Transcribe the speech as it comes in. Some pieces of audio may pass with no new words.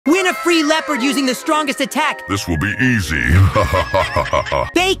free leopard using the strongest attack. This will be easy.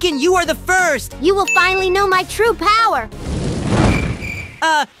 Bacon, you are the first. You will finally know my true power.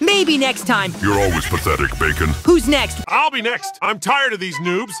 Maybe next time. You're always pathetic, Bacon. Who's next? I'll be next. I'm tired of these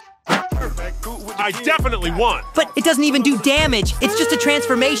noobs. I definitely won. But it doesn't even do damage. It's just a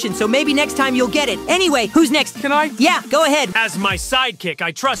transformation, so maybe next time you'll get it. Anyway, who's next? Can I? Yeah, go ahead. As my sidekick,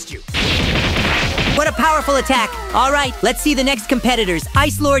 I trust you. What a powerful attack. All right, let's see the next competitors.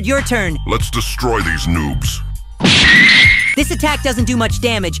 Ice Lord, your turn. Let's destroy these noobs. This attack doesn't do much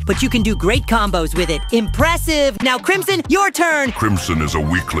damage, but you can do great combos with it. Impressive! Now, Crimson, your turn! Crimson is a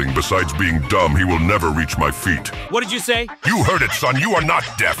weakling. Besides being dumb, he will never reach my feet. What did you say? You heard it, son. You are not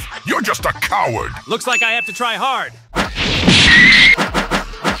deaf. You're just a coward. Looks like I have to try hard.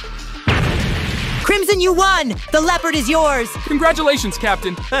 Crimson, you won! The leopard is yours! Congratulations,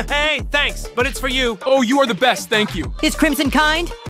 Captain. Hey, thanks, but it's for you. Oh, you are the best, thank you. Is Crimson kind?